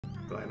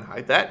Go ahead and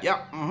hide that.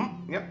 Yep.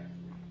 Mm-hmm. Yep.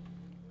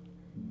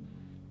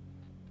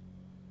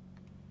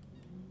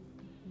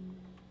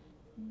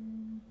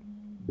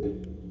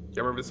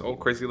 Y'all remember this old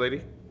crazy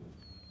lady?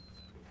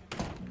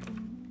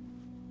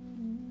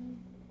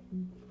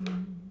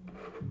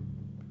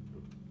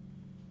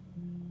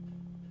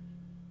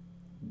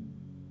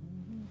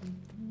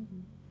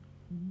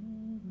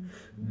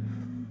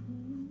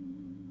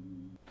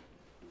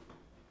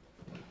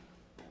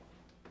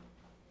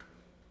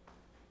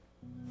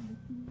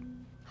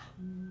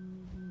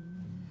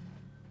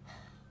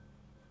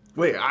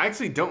 Wait, I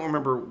actually don't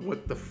remember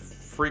what the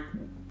freak...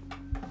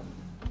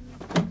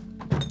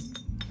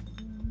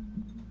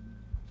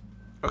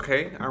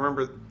 Okay, I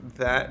remember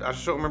that. I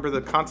just don't remember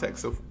the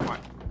context of why.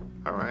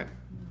 Alright.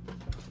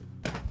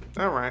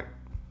 Alright.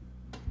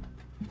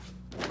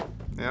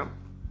 Yeah.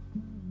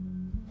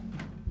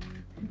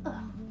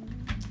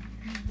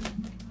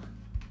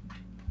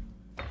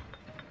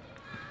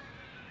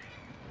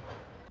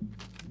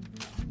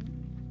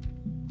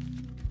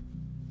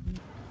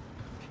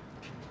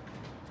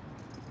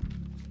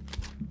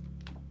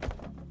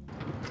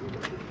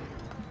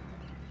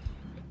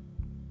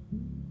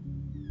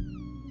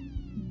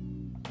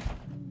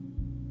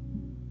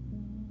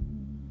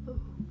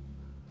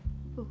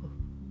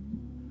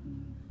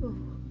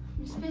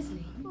 Miss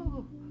Bisley.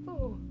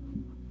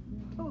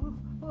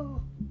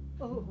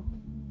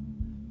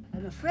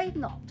 I'm afraid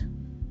not.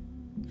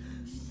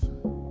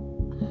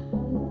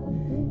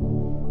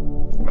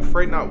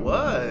 Afraid not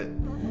what?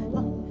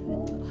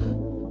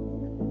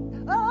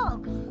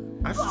 Oh,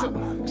 I still...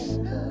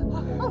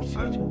 oh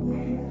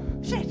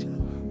shit.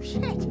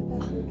 Shit.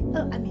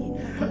 I mean...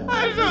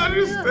 I don't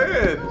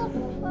understand.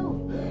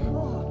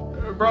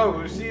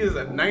 Bro, she is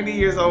 90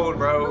 years old,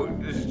 bro.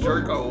 Just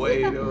jerk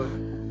away, dude.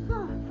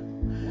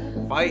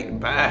 Fight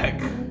back.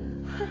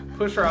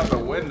 Push her out the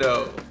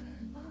window.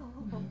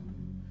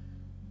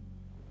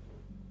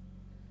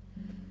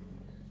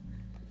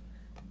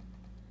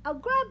 I'll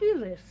grab you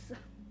this.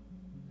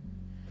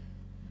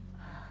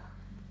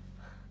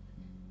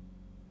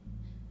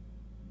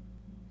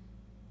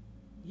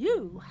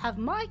 You have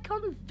my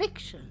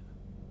conviction.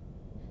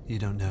 You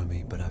don't know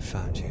me, but I've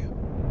found you.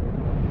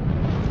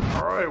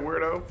 Alright,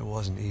 weirdo. It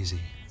wasn't easy,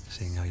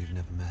 seeing how you've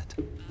never met.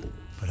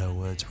 But her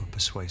words were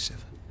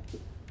persuasive.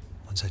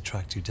 Once I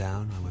tracked you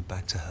down, I went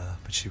back to her,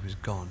 but she was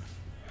gone.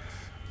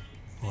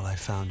 All I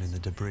found in the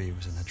debris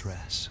was an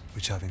address,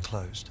 which I've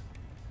enclosed.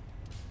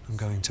 I'm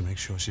going to make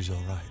sure she's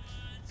all right.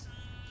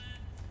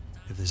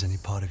 If there's any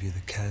part of you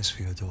that cares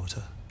for your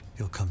daughter,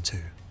 you'll come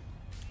too.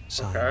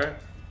 Signed, Okay.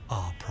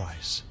 R.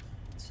 Price,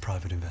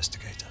 private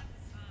investigator.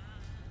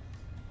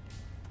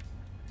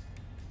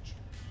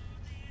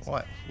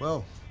 Right,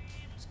 well,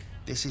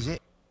 this is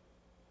it.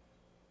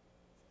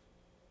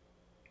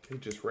 He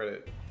just read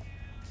it.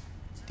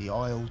 The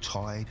Isle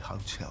Tide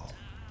Hotel.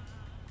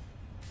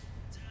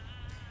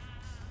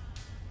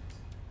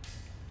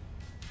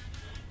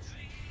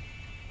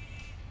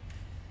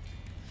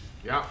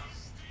 Yeah.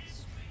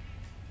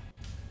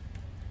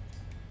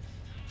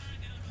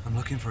 I'm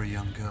looking for a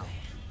young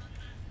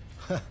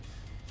girl.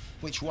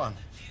 Which one?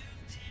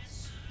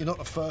 You're not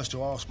the first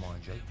to ask,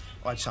 mind you.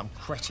 I had some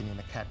cretin in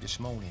the cab this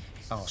morning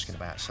asking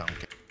about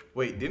something.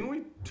 Wait, didn't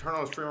we turn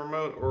on the stream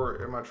remote,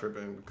 or am I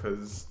tripping?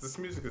 Because this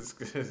music is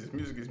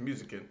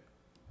musicking.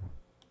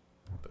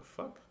 The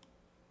fuck?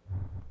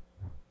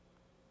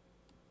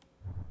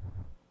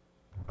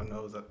 Oh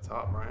no, it's at the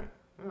top, right?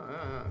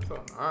 Yeah, it's on.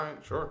 All right,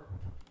 sure.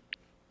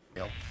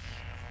 Yep.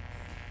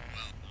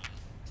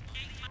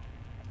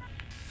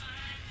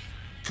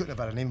 Couldn't have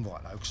had an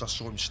invite though, because I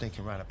saw him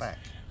sneaking around the back.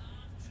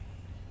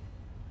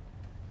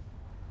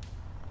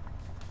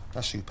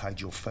 That's who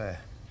paid your fare.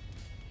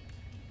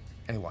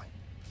 Anyway,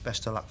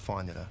 best of luck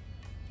finding her.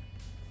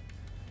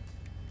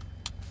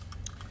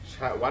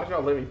 Chat, why did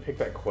y'all let me pick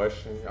that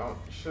question? Y'all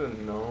should have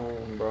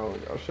known, bro.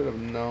 Y'all should have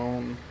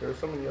known. There's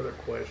so many other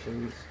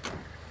questions.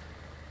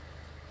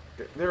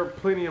 There are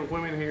plenty of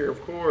women here,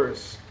 of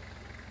course.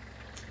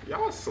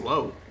 Y'all are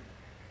slow.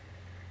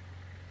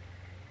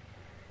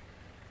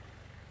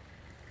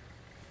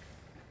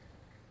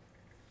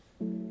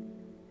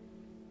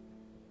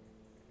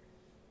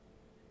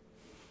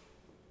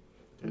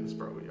 Yes,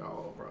 bro,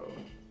 y'all, bro.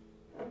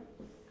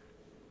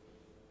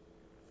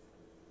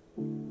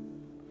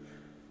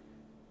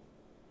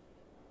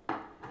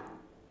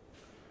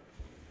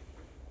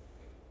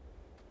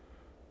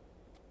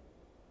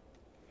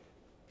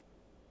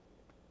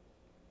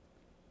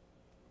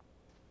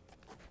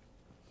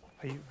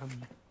 Are you,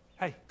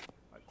 hey.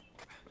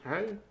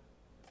 Hey?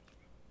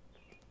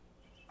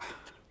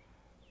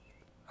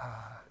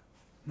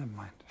 Never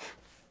mind.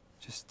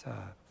 Just,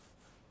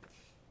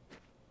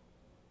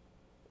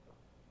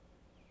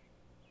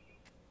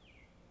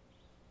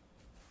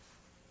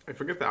 Hey,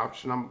 forget the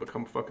option. I'm gonna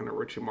become fucking a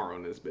Richie Morrow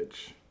in this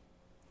bitch.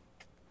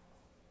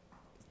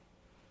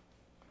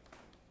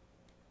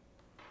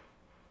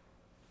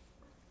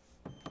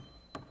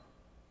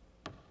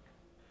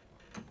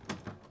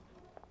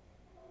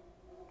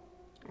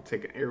 I'm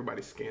taking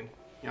everybody's skin.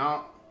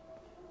 Y'all.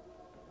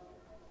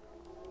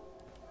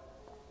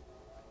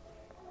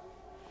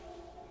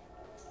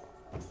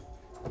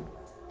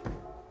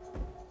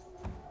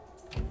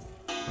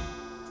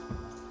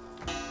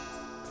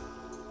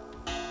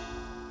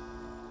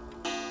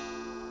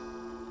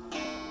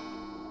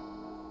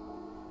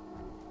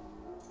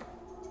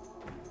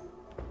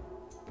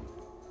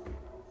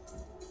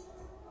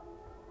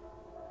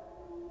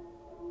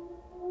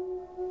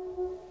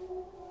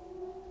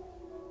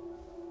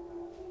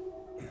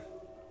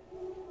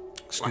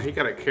 Why he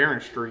got a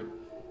Karen Street?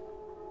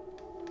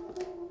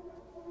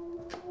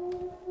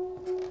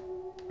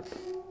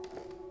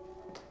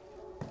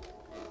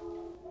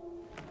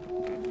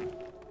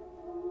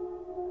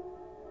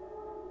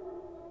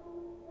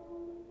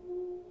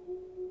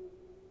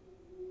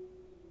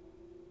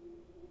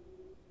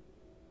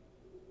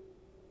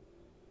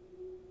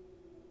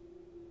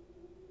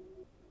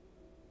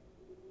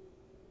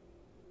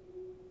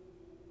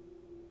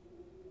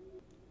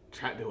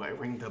 Chat, do I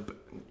ring the...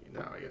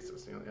 No, I guess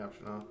that's the only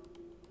option, huh?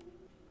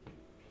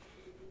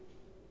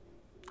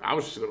 I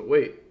was just gonna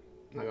wait.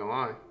 Not gonna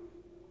lie.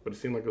 But it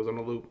seemed like it was on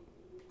a loop.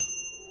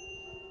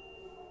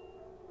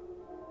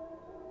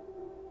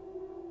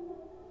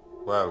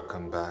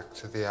 Welcome back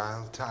to the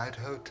Outta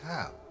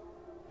Hotel.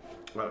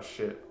 Oh,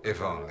 shit.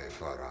 If only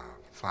for our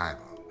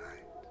final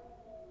night.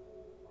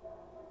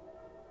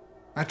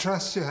 I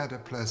trust you had a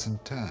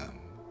pleasant term,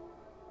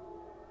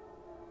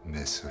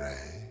 Miss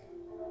Ray.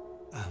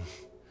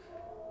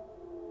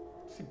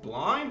 Is he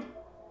blind?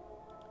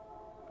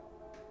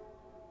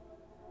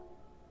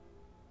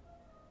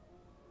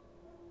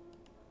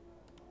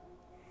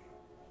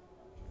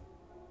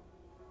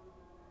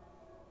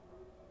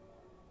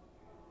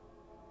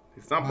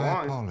 He's not My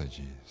blind.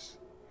 apologies.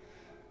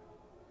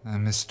 I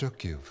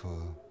mistook you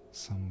for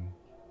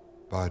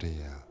somebody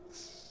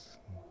else.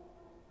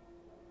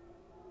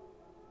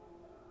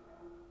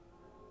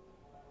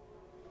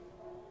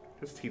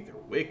 His teeth are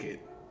wicked.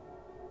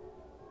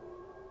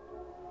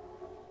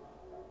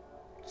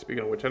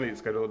 Speaking of which, I need to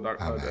schedule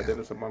a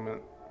dentist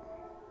appointment.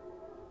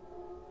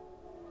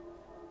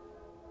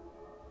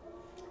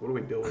 What are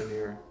we doing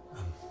here?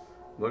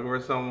 Looking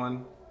for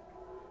someone.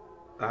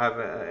 I have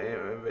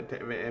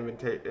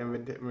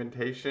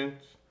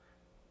invitations.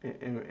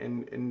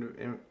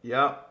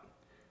 Yep.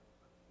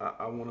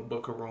 I want to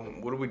book a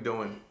room. What are we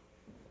doing?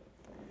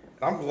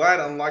 I'm glad,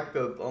 unlike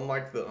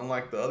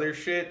the other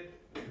shit,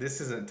 this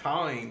isn't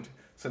timed.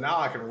 So now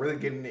I can really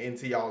get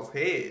into y'all's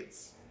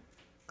heads.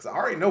 Cause I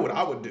already know what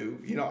I would do.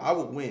 You know, I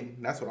would win.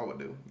 That's what I would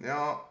do. You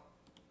know?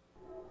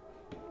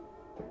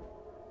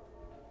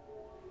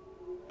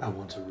 I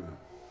want a room.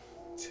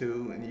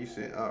 2, and you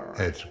said, all right.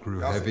 Head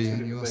grew Y'all said heavy two and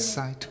different your things.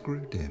 sight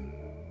grew dim,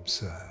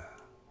 sir.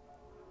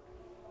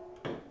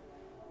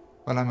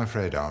 Well, I'm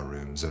afraid our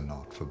rooms are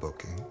not for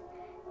booking.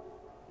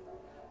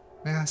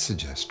 May I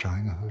suggest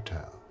trying a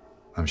hotel?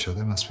 I'm sure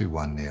there must be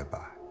one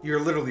nearby. You're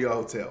literally a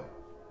hotel.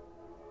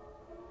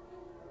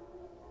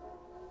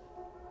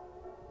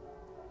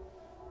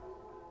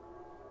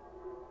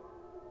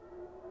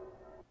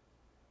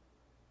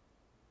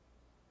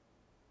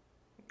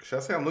 Should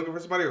I say I'm looking for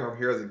somebody or I'm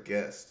here as a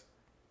guest?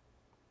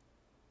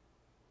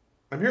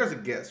 I'm here as a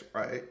guest,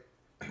 right?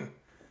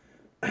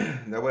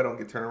 That way I don't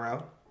get turned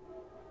around.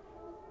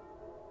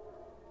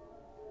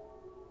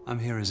 I'm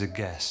here as a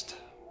guest.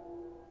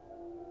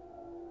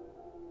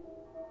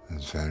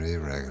 That's very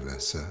irregular,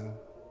 sir.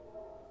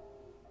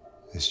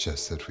 It's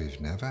just that we've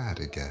never had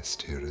a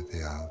guest here at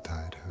the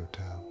Outta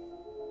Hotel.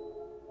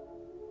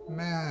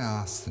 May I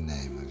ask the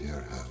name of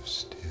your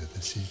host here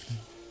this evening?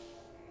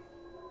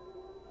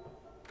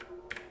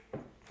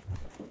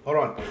 Hold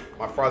on.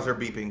 My fries are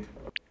beeping.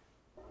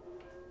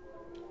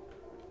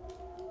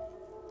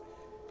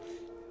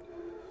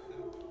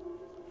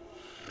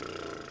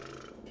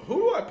 Who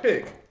do I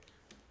pick?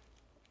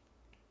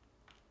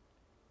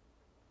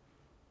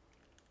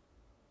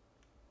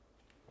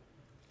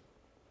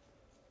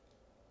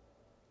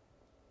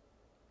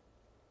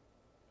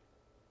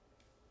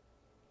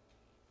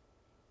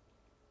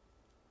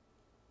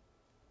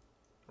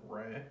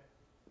 Ray.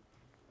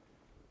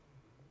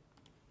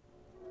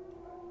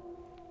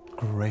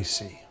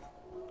 Gracie.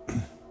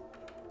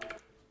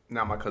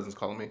 Now my cousin's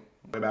calling me.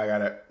 Maybe I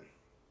got it.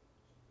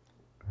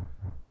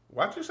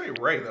 Why'd you say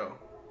Ray though?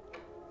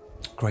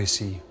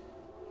 Gracie.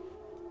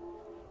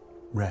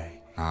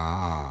 Ray.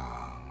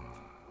 Ah,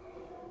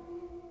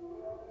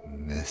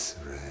 Miss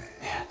Ray.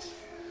 Yes.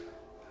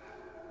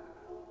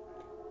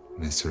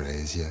 Miss Ray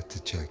is yet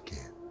to check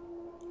in.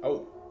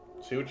 Oh,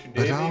 see what you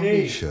But did, I'll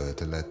Nene? be sure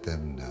to let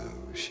them know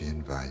she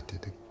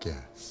invited a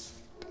guest.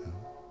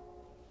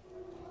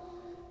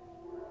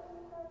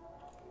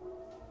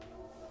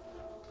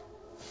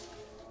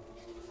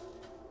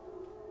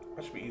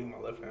 I should be eating my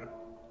left hand.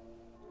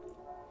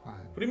 Fine.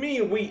 What do you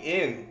mean we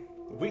in?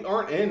 We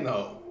aren't in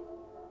though.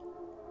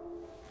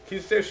 She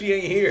said she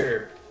ain't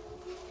here.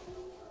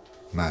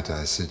 Might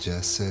I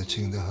suggest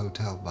searching the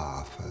hotel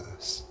bar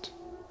first?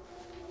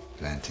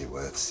 Plenty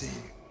worth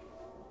seeing.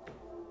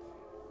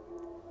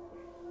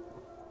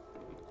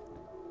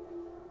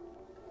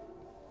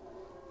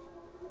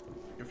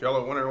 If y'all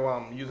are wondering why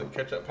I'm using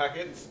ketchup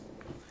packets,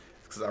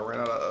 it's because I ran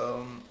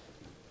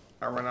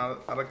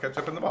out of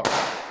ketchup in the bottle.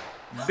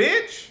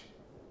 Bitch!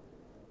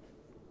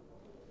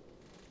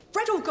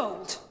 Red or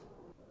gold?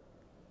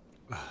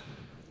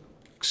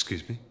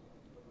 Excuse me?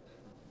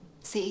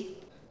 See?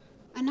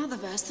 Another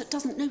verse that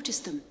doesn't notice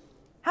them.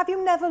 Have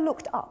you never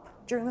looked up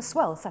during the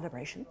swell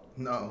celebration?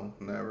 No,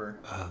 never.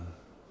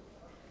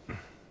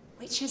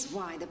 Which is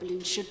why the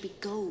balloons should be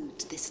gold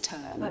this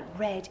term. But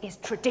red is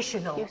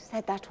traditional. You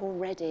said that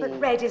already. But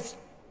red is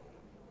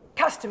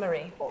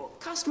customary.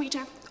 Customary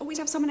to always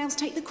have someone else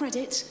take the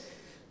credit.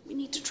 We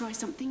need to try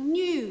something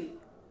new.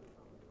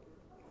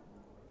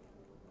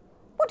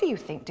 What do you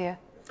think, dear?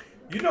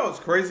 You know it's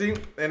crazy,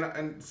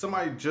 and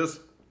somebody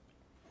just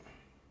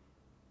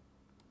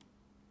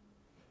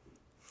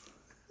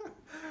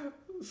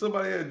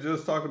somebody had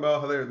just talked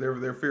about how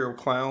their fear of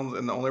clowns,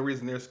 and the only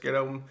reason they're scared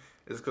of them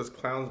is because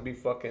clowns be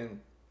fucking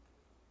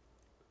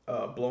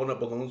blowing up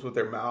balloons with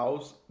their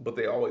mouths, but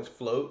they always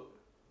float.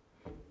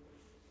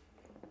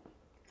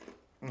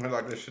 And they're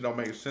like, this shit don't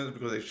make sense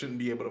because they shouldn't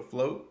be able to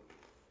float.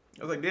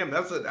 I was like, damn,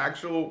 that's an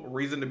actual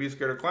reason to be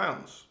scared of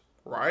clowns,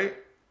 right?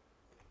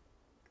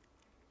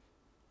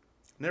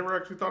 Never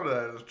actually thought of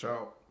that as a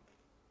child.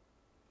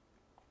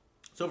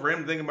 So for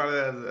him thinking about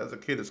it as a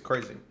kid is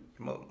crazy.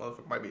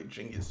 Motherfucker might be a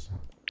genius.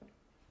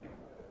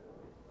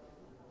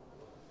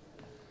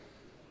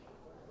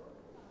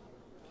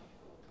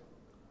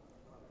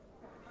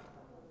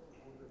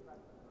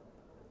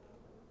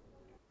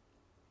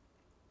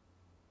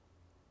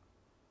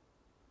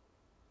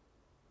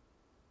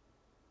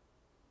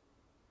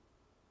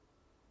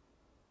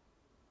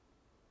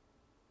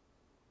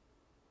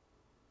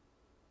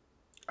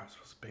 I'm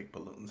supposed to bake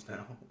balloons now.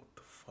 What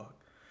the fuck?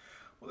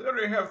 Well, they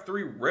already have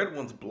 3 red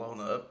ones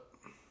blown up.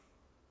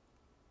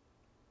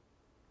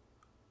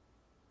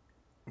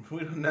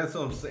 That's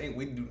what I'm saying.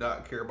 We do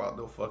not care about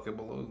no fucking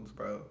balloons,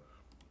 bro.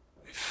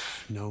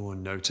 If no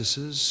one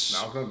notices,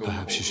 No, I'm gonna go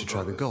perhaps you should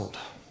try the gold.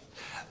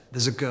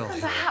 There's a girl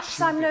here.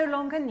 Perhaps I'm no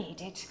longer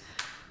needed.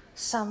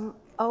 Some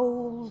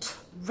old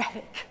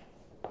relic.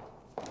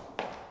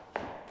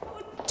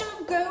 Oh,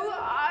 don't go.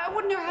 I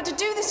wouldn't know how to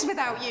do this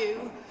without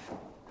you.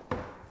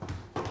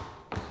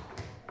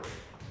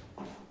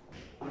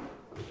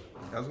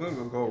 I was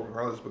gonna go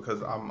regardless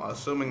because I'm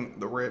assuming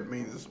the red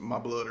means my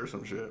blood or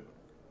some shit.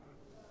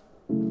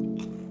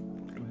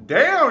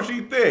 Damn,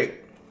 she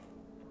thick.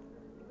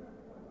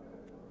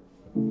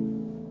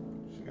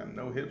 She got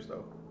no hips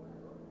though.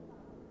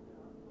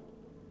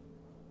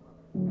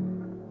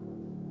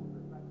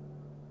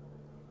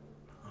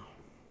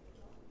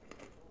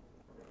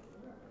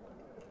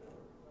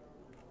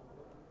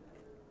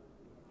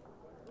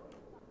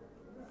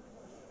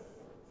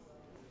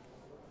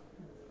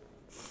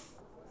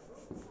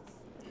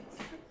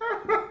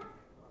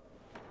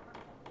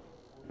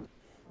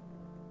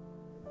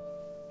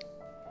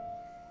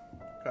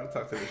 Gotta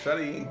talk to the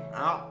shutty.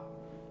 Out.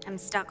 I'm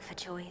stuck for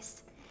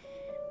choice.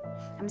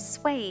 I'm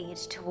swayed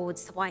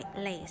towards the white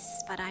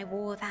lace, but I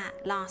wore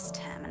that last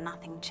term and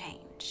nothing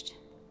changed.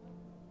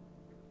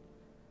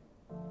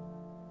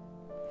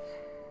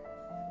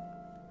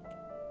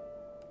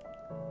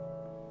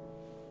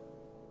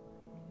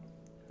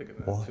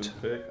 What?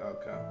 Toothpick?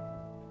 Okay.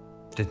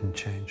 Didn't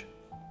change.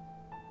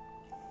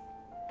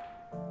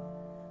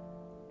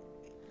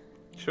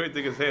 Sure,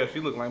 thick as hell. She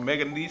looked like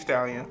Megan Thee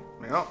Stallion.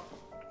 Yep.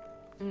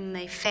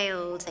 They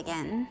failed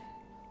again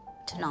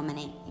to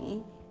nominate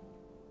me.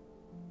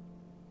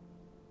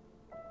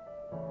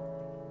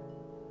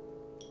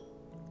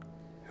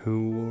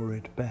 Who wore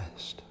it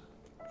best?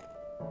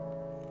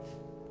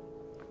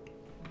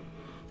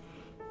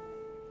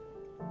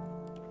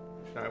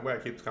 Alright, we gotta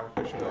keep this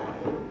conversation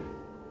going.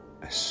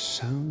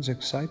 Sounds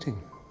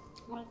exciting.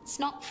 Well, it's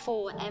not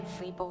for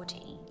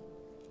everybody.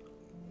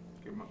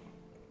 Give my...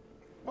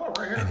 Oh,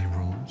 right here. Any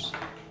rules?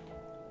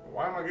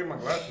 Why am I getting my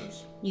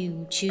glasses?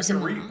 You choose I a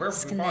can read mask,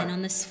 perfectly and then fine.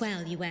 on the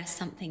swell you wear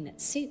something that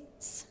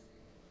suits.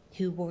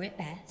 Who wore it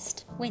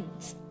best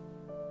wins.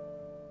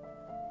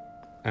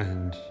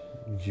 And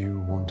you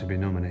want to be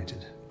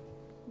nominated?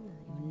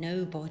 You're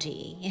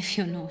nobody if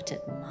you're not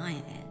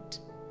admired.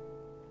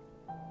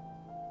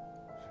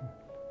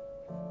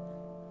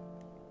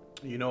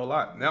 You know a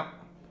lot. Now.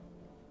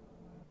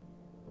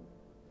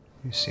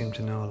 You seem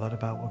to know a lot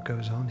about what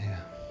goes on here.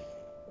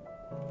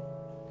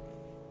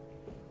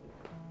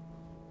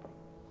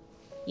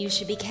 You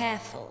should be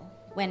careful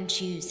when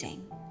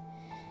choosing.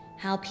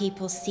 How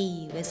people see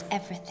you is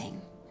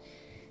everything.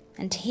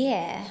 And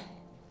here,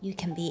 you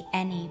can be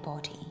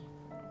anybody.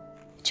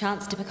 A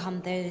chance to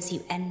become those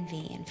you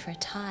envy, and for a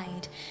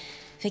tide,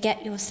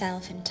 forget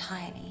yourself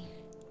entirely.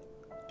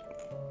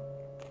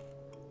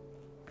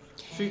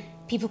 See,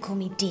 People call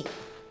me deep.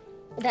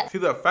 That's see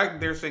the fact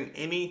they're saying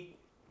any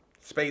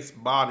space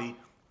body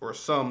or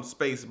some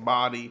space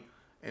body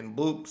and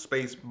bloop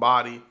space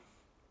body.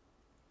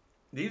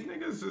 These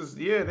niggas is,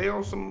 yeah, they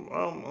on some,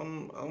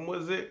 what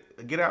is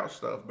it? Get Out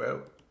stuff,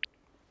 bro.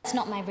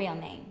 not my real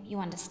name, you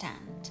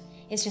understand.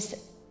 It's just that...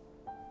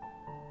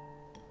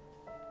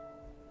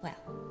 Well,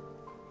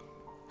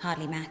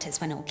 hardly matters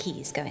when all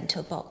keys go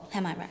into a bowl,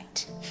 am I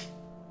right?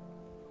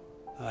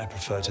 I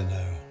prefer to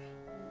know.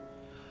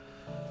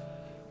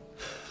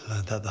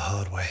 Learned that the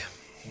hard way.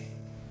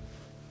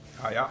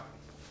 Oh, yeah.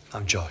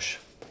 I'm Josh.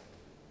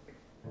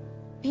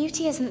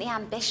 Beauty isn't the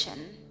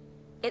ambition,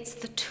 it's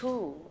the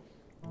tool.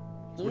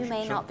 You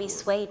may not be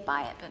swayed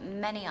by it, but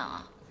many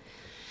are.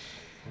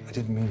 I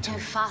didn't mean to. No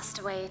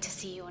faster way to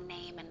see your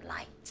name in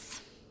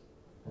lights.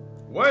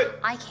 What?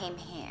 I came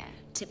here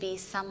to be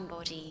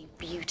somebody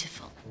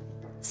beautiful.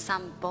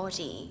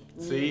 Somebody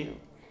new. See?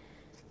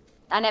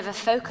 I never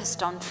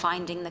focused on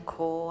finding the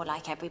core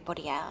like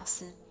everybody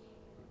else. And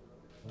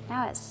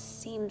now it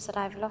seems that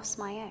I've lost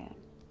my own.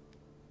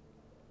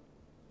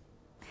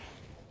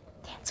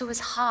 It's always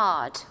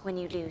hard when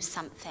you lose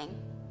something.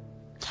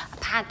 A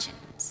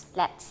pageant,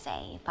 let's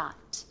say,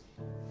 but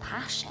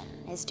passion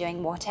is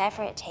doing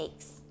whatever it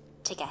takes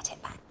to get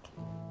it back.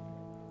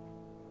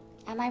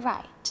 Am I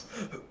right?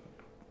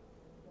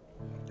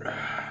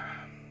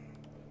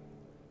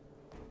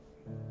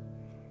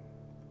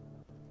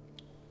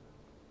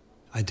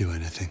 I'd do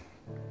anything.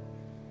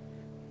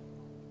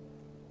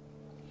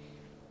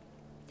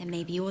 Then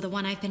maybe you're the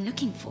one I've been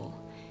looking for.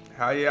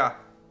 Hell yeah.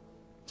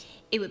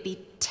 It would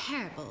be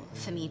terrible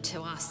for me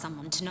to ask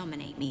someone to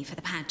nominate me for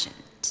the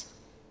pageant.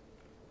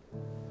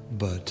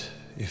 But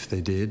if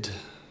they did,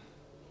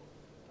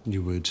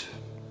 you would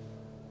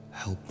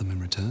help them in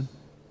return?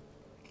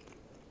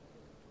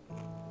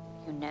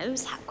 Who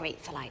knows how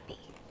grateful I'd be.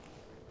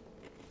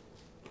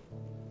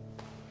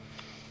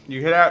 You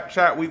hear that,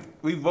 chat? We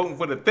voting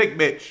for the thick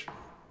bitch.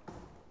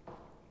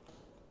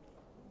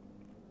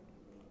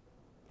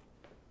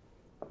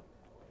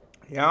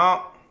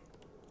 Yeah.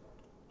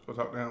 So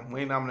talk to him.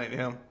 We ain't nominating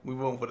him. We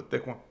voting for the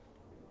thick one.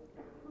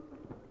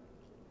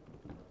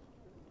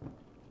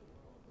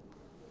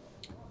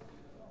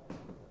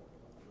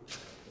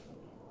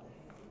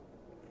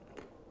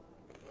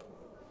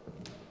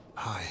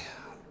 Hi.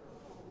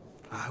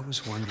 I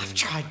was wondering... I've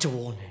tried to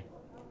warn him.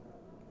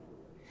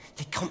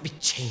 They can't be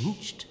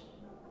changed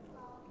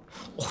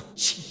or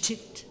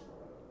cheated.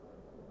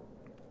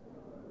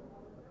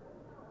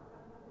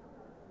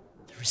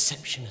 The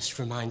receptionist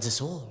reminds us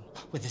all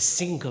with a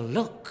single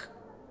look.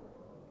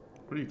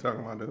 What are you talking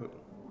about, dude?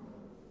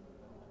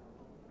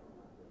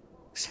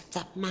 Except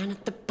that man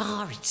at the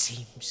bar, it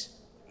seems.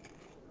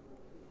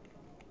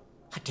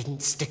 I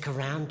didn't stick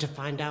around to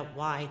find out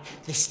why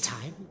this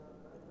time.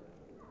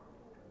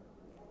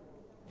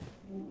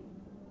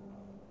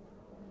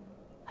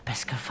 I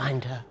best go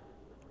find her.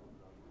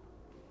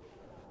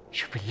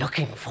 She'll be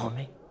looking for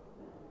me.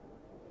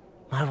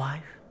 My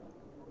wife.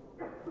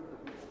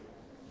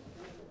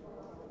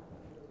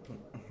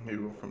 He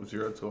went from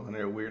 0 to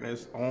 100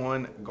 weirdness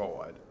on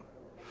God.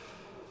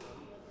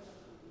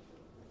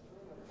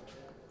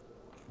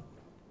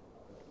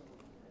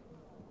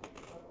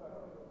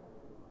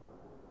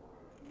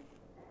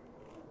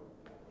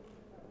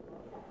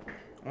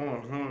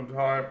 Oh,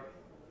 type.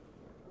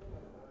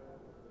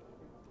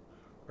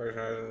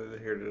 Person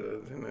is here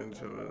to attend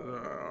to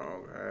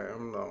okay,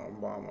 I'm done,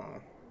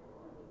 Obama.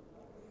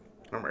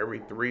 Every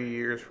 3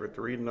 years for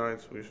 3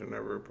 nights, we should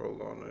never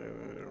prolong it.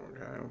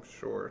 Okay, I'm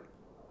sure.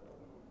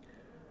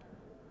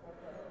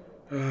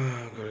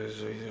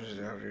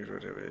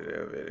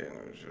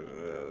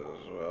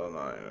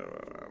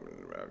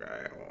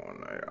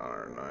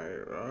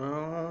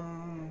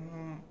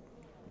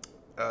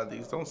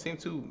 These don't seem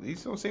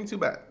too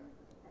bad.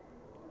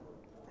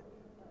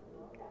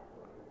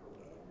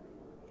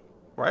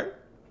 Right?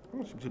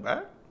 Don't seem too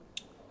bad.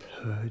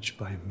 Purge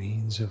by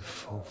means of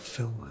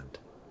fulfillment.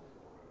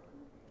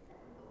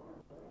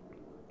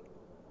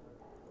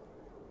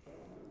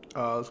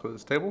 Let's go to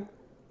this table.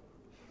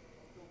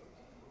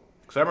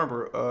 Because I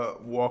remember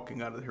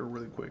walking out of here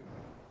really quick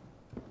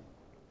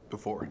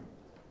before.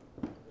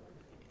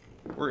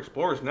 We're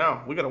explorers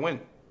now. We gotta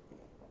win.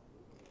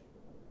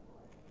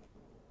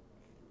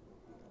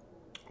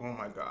 Oh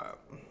my god.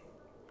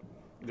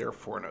 There are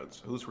 4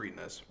 notes. Who's reading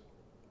this?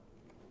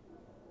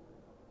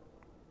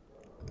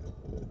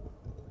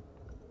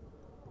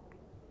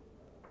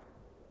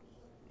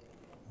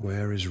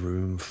 Where is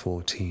room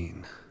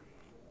 14?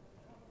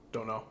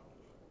 Don't know.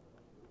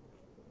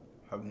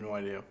 Have no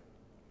idea.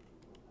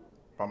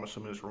 I'm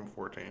assuming it's room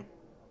 14.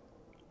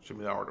 Should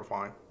be that hard to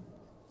find.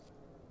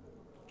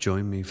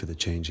 Join me for the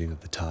changing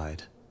of the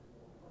tide.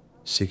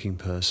 Seeking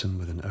person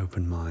with an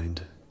open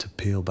mind to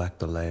peel back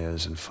the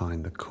layers and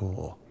find the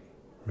core.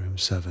 Room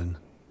 7,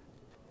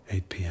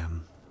 8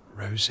 p.m.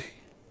 Rosie.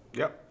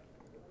 Yep.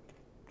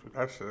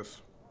 That's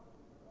this.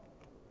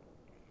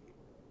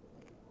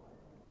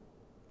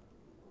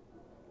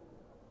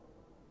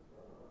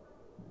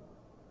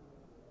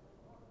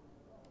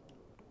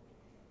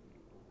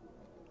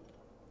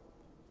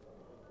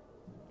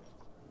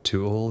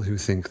 To all who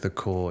think the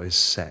core is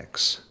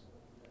sex,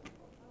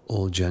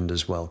 all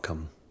genders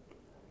welcome.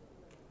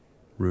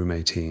 Room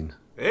 18.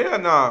 Yeah,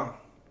 nah.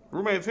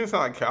 Room 18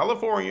 sound like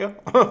California.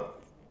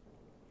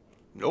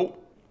 Nope.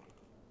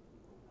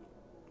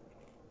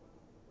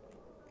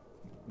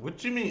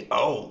 What you mean,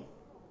 oh?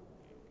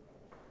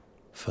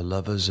 For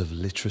lovers of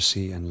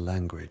literacy and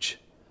language,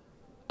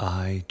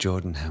 I,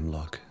 Jordan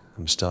Hemlock,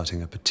 am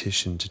starting a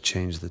petition to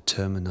change the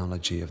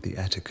terminology of the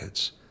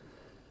etiquettes.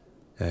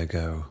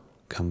 Ergo,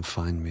 come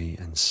find me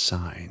and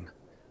sign.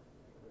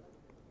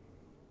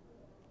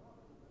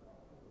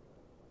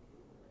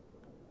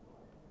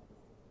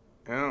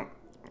 Yeah.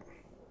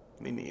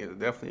 Nene is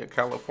definitely a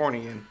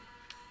Californian.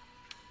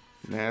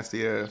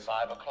 Nasty ass.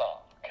 5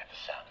 o'clock at the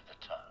sound of the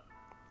tongue.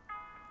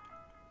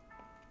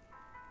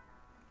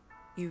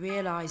 You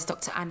realise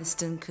Dr.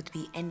 Aniston could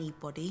be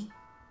anybody.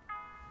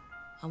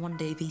 I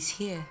wonder if he's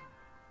here.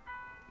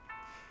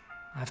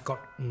 I've got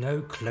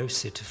no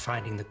closer to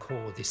finding the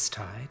core this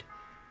tide.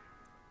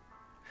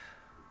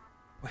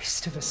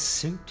 Waste of a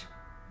suit.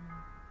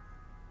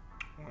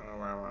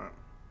 Right.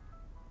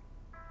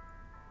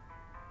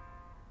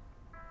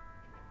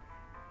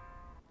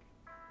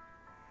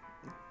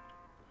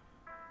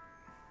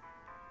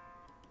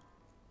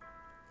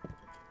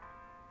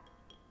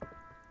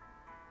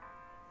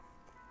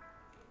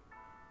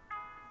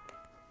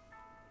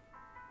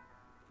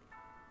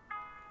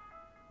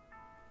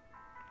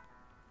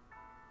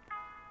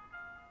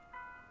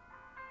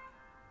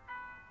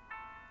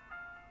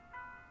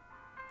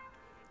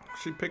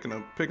 She picking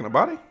a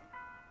body?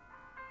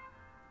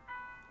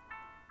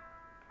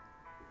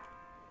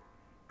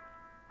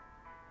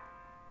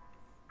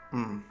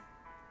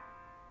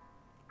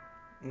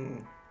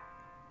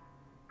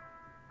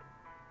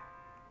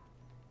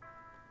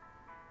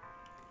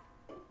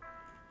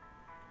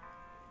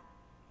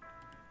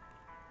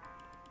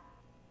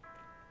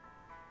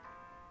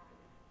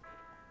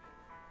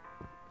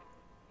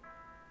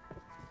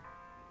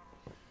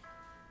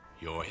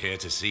 You're here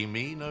to see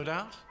me, no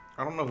doubt?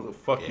 I don't know who the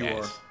fuck you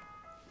are.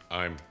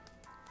 I'm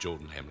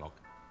Jordan Hemlock.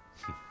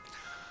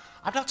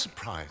 I'm not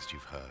surprised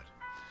you've heard.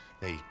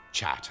 They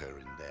chatter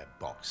in their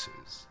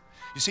boxes.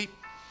 You see,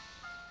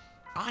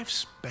 I've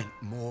spent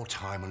more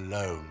time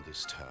alone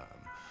this term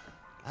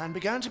and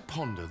began to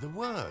ponder the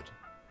word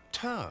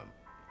term.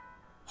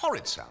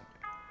 Horrid sounding.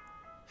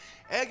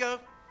 Ergo,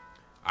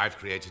 I've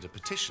created a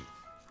petition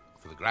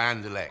for the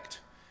Grand Elect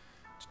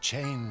to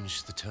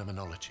change the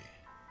terminology.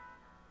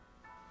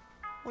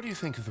 What do you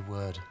think of the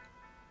word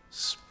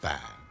span?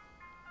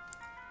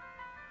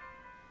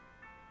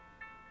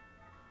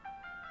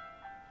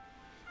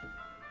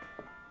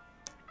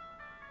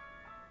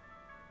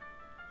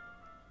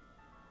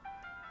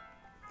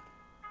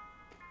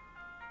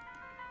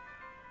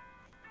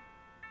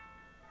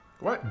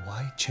 What?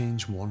 Why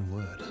change one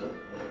word?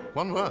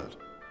 One word?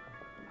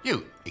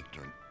 You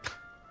ignorant.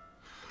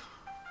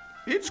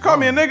 You just call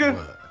me a nigga.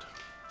 One word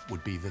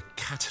would be the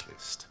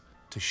catalyst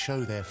to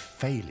show their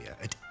failure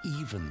at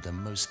even the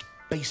most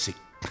basic.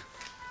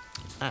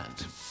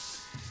 And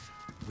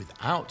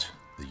without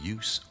the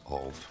use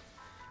of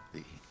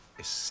the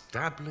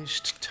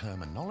established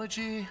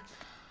terminology,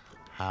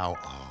 how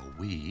are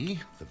we,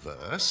 the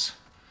verse,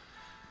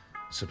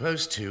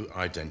 supposed to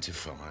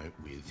identify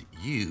with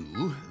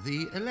you,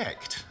 the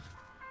elect?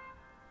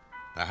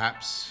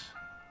 Perhaps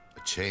a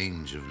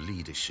change of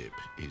leadership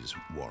is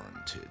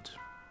warranted.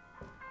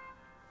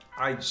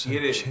 I So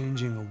get it.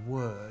 changing a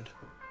word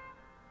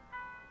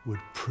would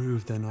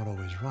prove they're not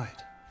always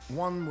right.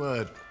 One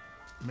word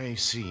may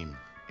seem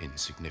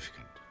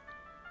insignificant.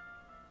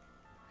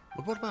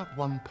 But what about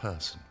one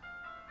person?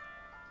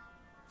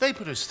 They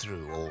put us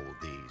through all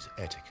these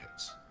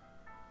etiquettes.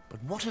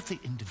 But what of the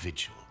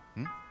individual?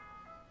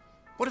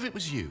 What if it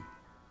was you?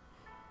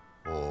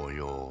 Or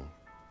your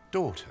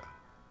daughter?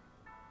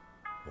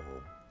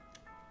 Or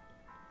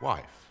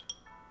wife?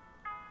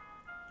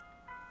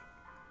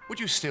 Would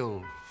you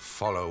still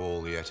follow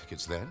all the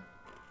etiquettes then?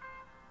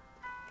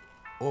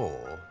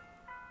 Or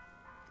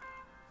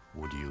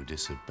would you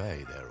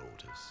disobey their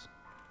orders?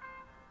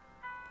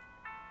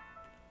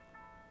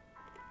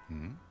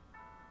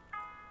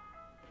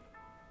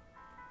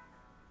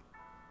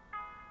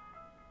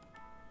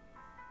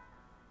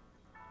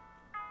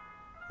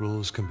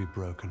 Rules can be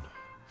broken.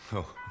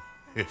 Oh,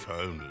 if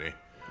only.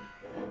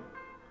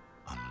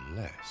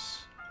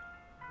 Unless,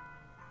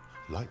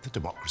 like the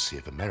democracy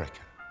of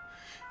America,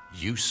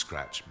 you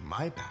scratch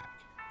my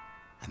back,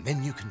 and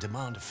then you can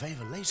demand a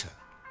favor later.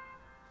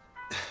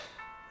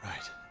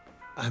 Right.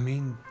 I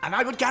mean... And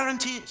I would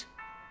guarantee it.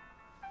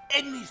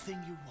 Anything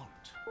you want.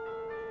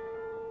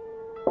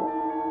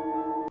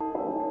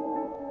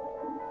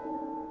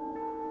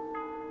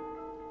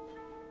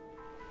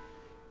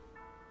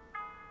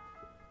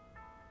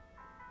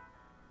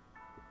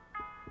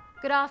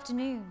 Good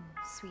afternoon,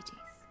 sweeties.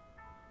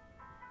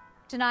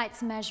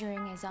 Tonight's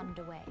measuring is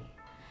underway.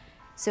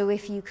 So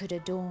if you could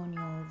adorn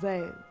your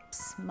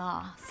robes,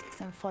 masks,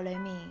 and follow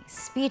me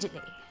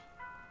speedily,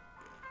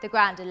 the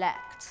Grand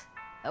Elect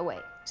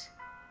await.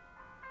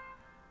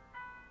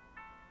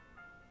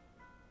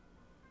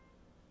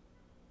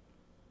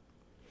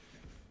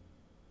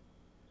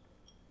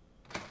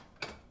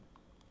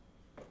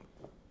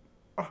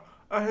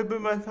 I have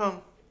bit my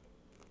tongue.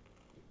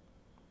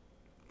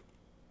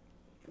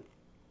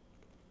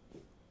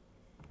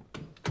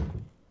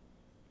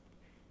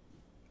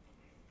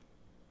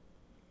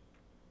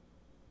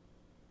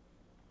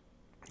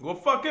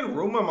 What fucking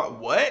room am I?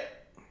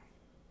 What?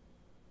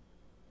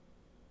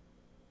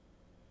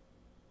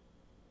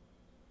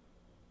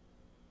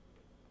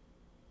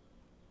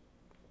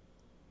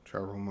 Which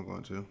room am I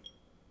going to?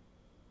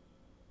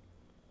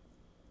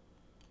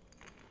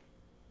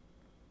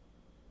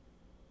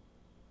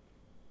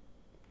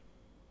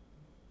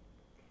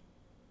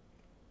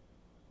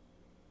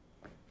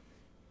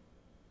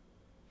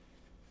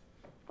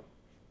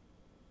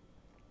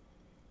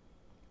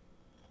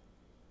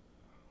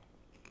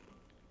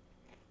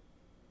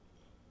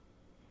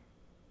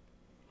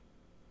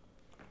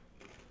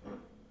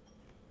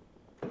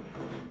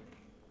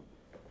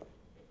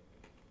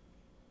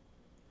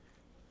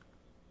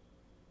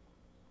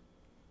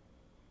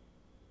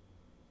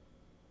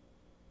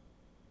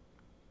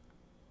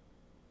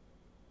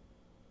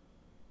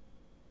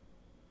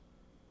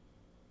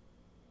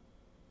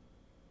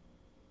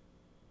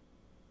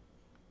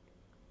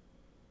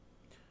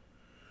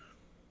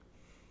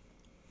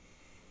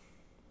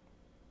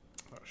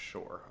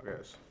 Sure, I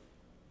guess.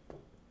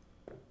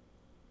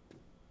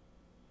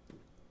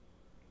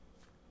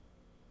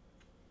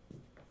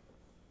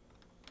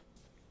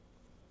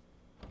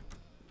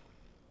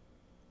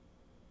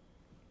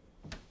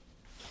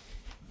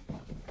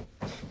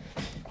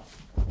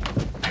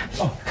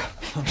 Oh,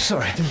 I'm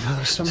sorry, I didn't know there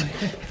was somebody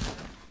here.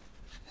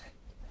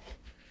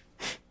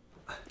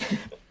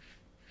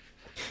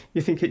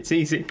 You think it's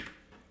easy?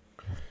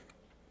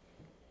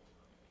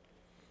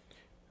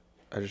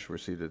 I just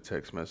received a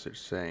text message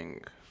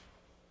saying,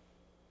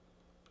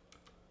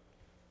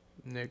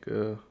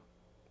 "Nigga,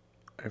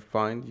 I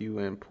find you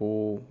and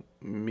pull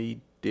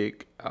me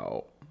dick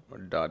out." Or ...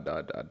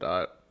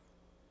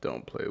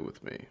 Don't play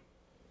with me.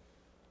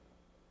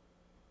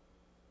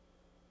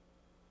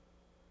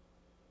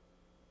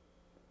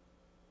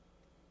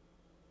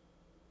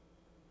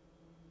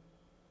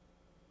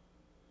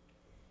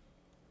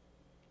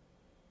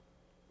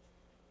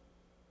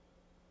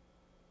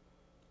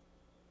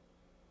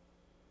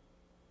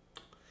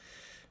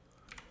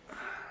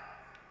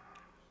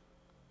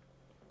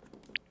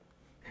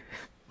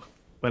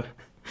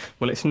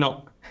 Well, it's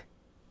not.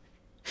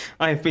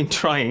 I have been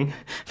trying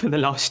for the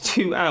last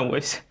 2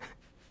 hours.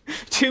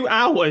 2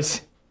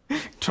 hours!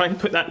 Trying to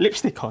put that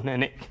lipstick on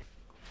and it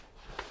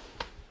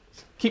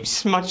keeps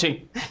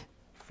smudging.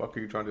 Fuck are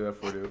you trying to do that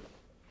for, dude?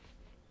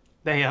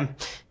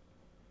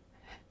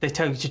 They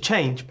tell you to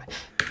change.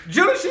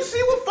 Judas, you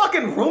see what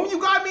fucking room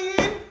you got me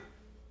in?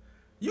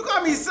 You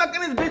got me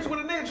sucking this bitch with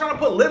a nigga trying to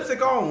put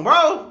lipstick on,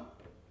 bro.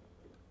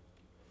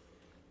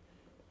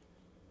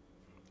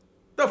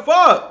 The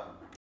fuck?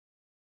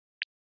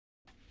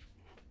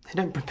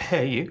 They don't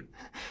prepare you.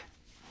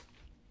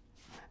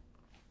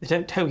 They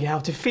don't tell you how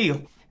to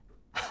feel.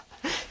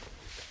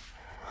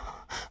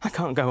 I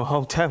can't go a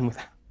whole term with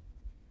that.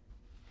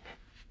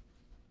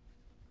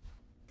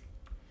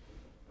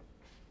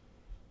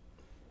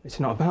 It's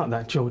not about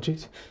that, George.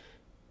 It's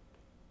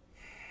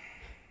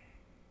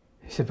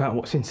about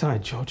what's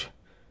inside, George.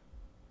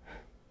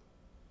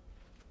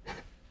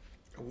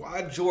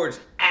 Why George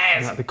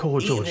ass like the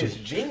core, eating George. his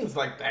jeans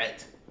like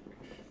that?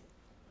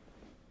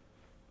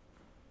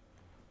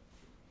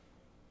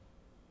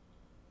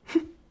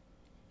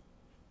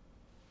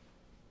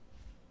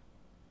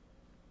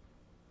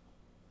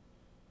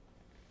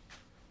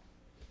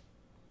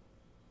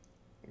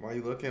 Why are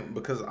you looking?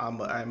 Because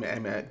I'm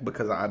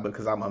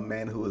a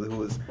man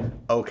who is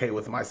okay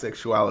with my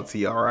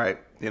sexuality. All right,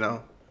 you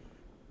know.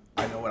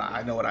 I know what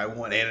I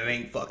want, and it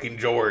ain't fucking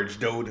George,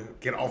 dude.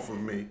 Get off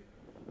of me.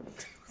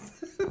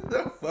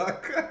 The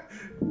fuck?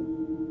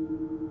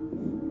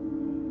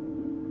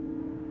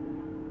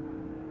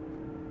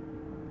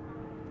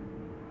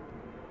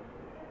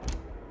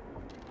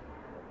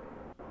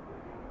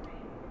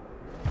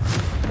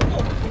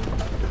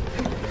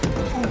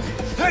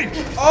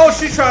 Oh,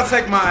 she tried to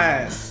take my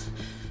ass.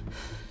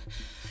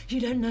 You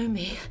don't know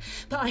me,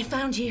 but I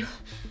found you.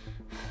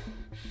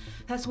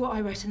 That's what I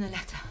wrote in the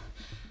letter.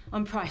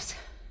 I'm Price.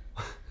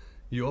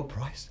 Your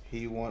Price?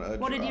 He want a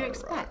What did you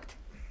expect?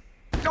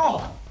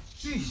 Oh,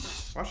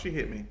 jeez. Why she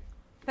hit me?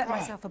 Bet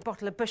myself a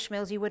bottle of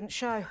Bushmills you wouldn't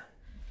show.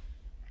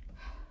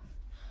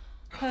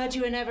 Heard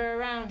you were never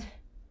around.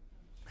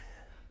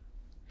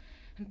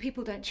 And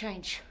people don't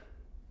change.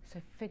 So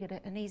figured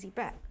it an easy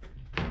bet.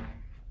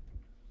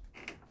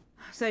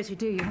 It's those who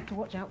do you have to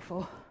watch out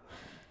for.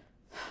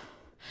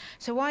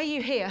 So why are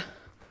you here?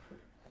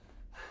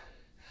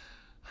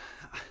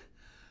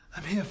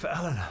 I'm here for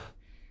Eleanor.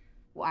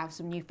 What, out of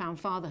some newfound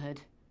fatherhood?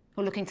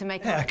 Or looking to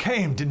make Yeah, I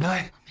came, didn't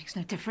I? Makes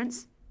no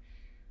difference.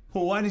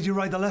 Well, why did you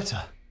write the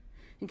letter?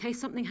 In case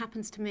something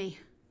happens to me,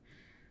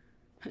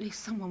 at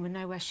least someone would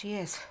know where she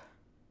is.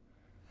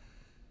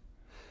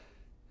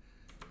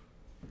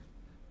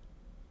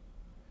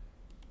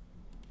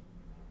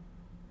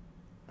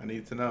 I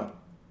need to know.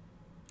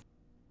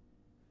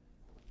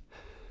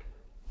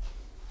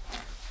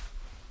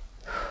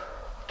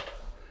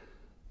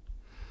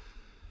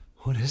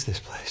 What is this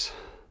place?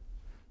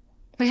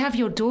 They have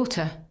your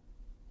daughter.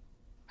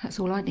 That's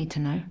all I need to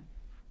know.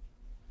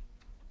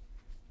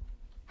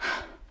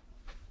 I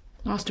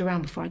asked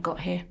around before I got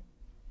here.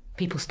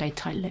 People stayed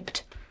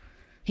tight-lipped.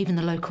 Even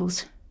the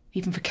locals.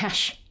 Even for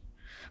cash.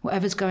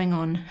 Whatever's going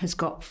on has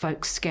got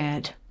folks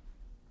scared.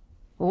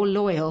 Or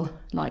loyal,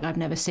 like I've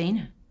never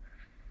seen.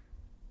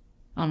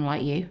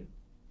 Unlike you.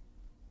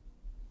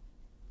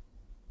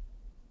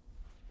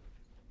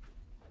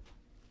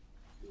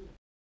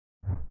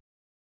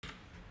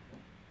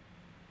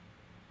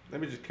 Let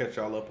me just catch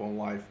y'all up on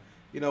life.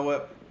 You know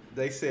what?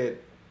 They said,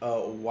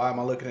 why am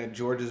I looking at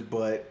George's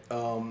butt?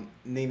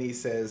 Nene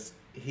says,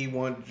 he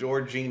want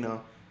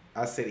Georgina.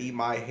 I said, eat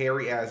my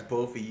hairy ass,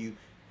 both of you.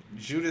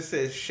 Judah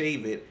says,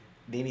 shave it.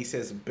 Nene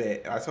says,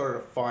 bet. I told her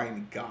to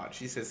find God.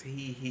 She says,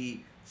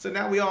 he. So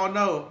now we all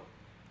know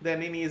that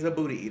Nene is a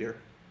booty eater.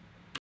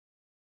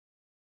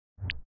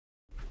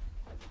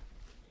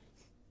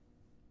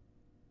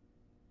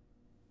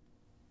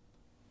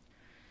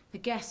 The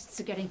guests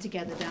are getting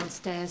together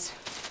downstairs,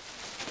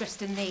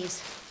 dressed in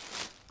these.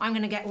 I'm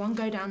gonna get one,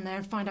 go down there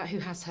and find out who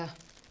has her.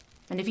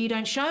 And if you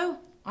don't show,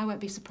 I won't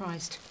be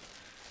surprised.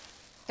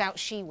 Doubt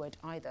she would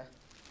either.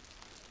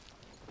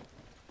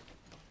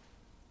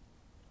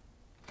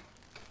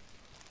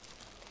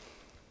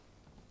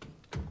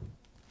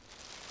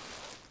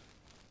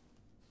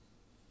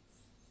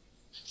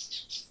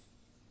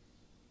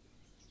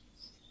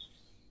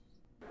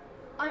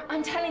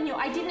 I'm telling you,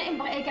 I didn't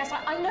invite a guest.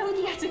 I know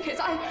the etiquette.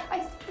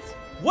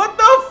 What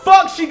the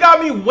fuck she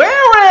got me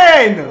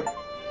wearing?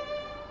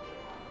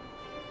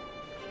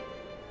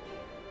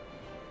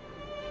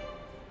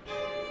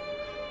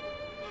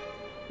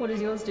 What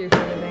does yours do for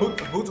a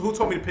living? Who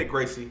told me to pick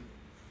Gracie?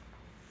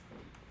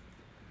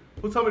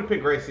 Who told me to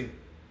pick Gracie?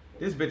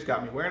 This bitch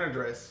got me wearing a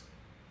dress.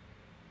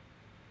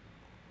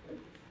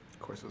 Of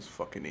course it was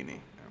fucking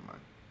Nene. Never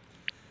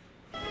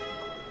mind.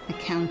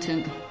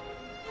 Accountant.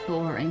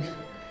 Boring.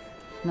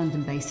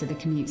 London-based, so the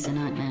commute's a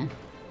nightmare.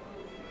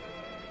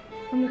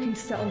 I'm looking to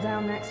settle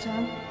down next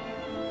time.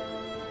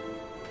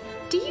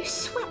 Do you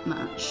sweat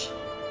much?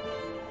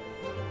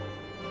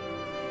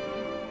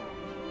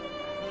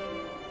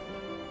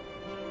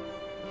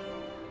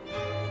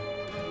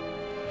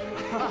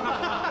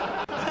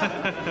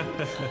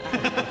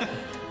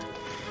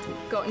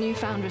 Got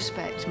newfound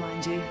respect,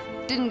 mind you.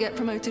 Didn't get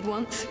promoted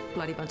once.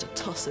 Bloody bunch of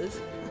tossers.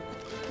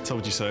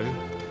 Told you so.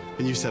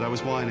 And you said I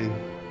was whining.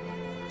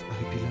 I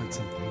hope you learned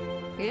something.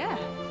 Yeah.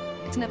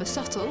 It's never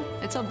subtle.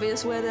 It's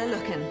obvious where they're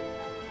looking.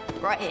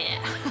 Right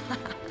here.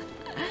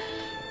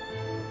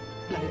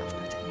 Bloody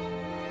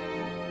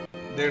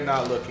off-putting. They're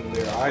not looking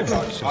there. I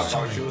thought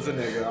she was a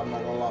nigga. I'm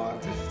not gonna lie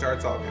until she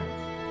started talking.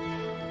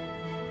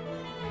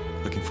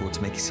 Looking forward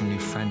to making some new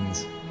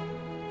friends.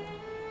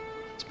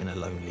 It's been a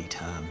lonely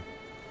term.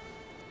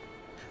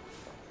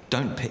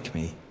 Don't pick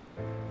me.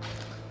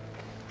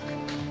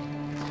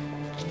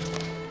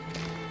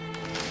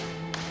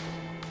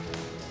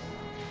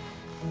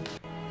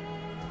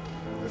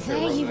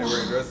 There you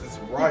are.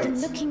 Right. I've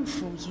been looking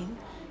for you.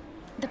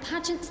 The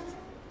pageant's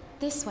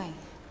this way.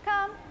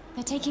 Come.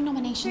 They're taking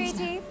nominations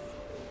Sweeties.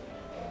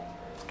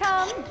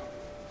 now. Come.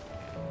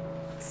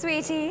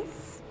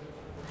 Sweeties.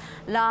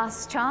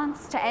 Last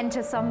chance to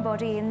enter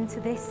somebody into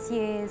this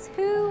year's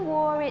Who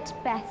Wore It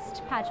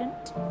Best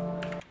pageant.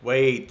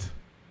 Wait.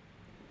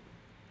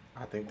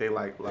 I think they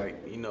like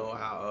you know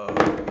how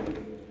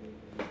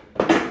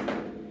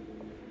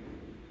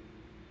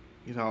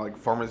you know, like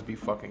farmers be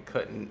fucking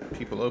cutting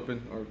people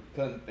open or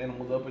cutting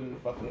animals open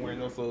and fucking wearing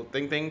those little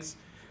things.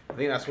 I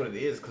think that's what it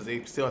is because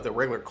they still have the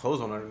regular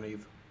clothes on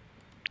underneath.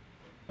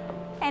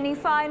 Any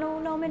final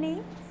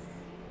nominees?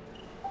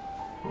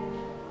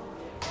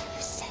 You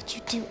said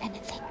you'd do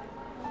anything.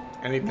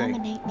 Anything.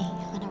 Nominate me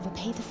and I'll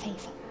repay the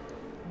favor.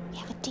 We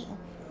have a deal.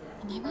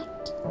 Am I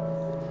right?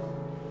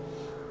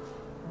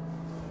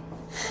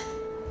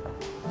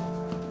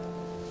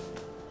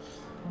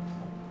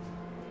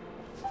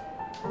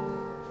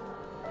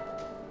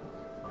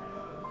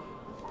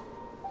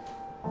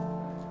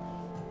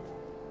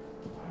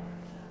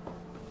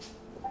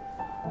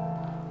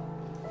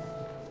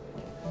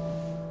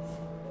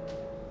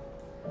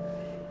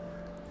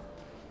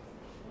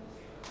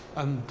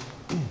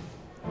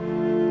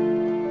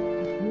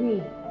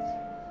 Agreed.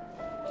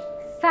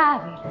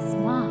 Fabulous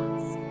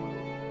mask.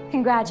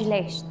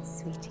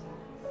 Congratulations, sweetie.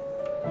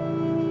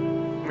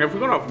 If we're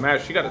going off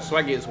match, she got the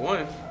swaggiest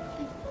one.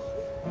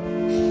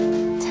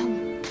 Tell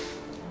me,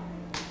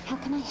 how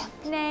can I help?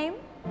 Name?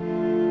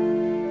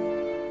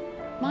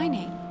 My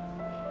name?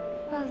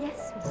 Well,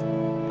 yes, sweetie.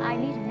 I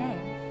need a name.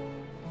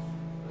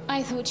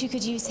 I thought you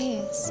could use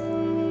his.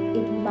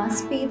 It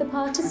must be the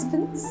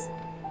participants.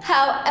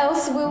 How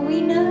else will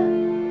we know?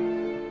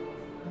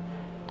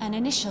 An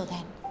initial,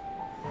 then.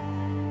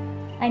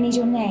 I need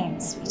your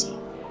name, sweetie.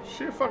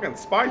 She a fucking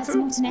spy That's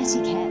too? not an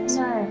etiquette.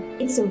 No,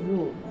 it's a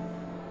rule,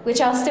 which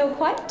are still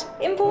quite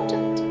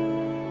important.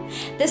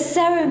 The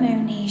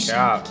ceremony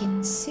shall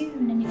begin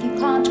soon, and if you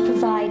can't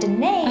provide a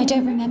name... I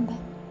don't remember.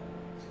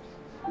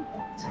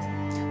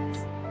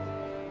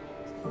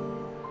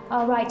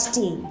 I'll write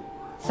D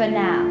for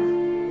now.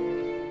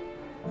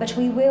 But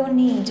we will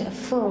need a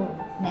full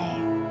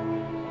name.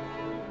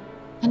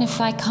 And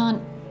if I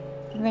can't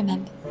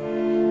remember?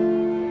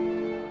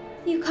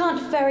 You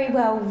can't very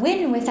well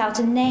win without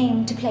a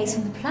name to place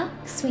on the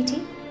plaque,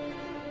 sweetie.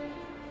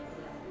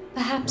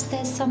 Perhaps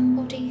there's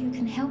somebody who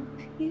can help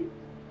you?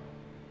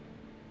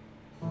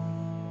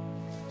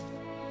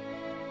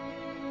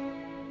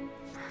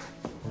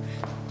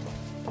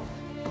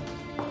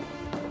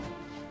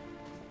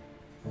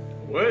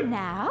 What?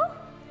 Now,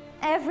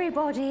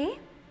 everybody,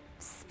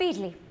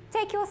 speedily,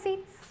 take your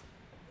seats.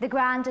 The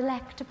Grand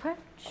Elect approach.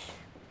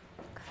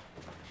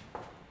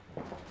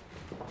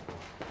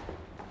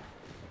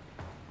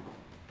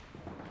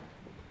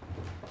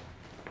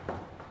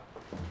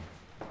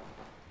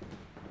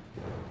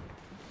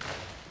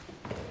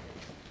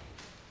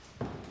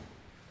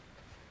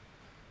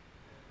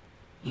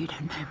 You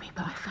don't know me,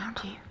 but I found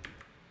you.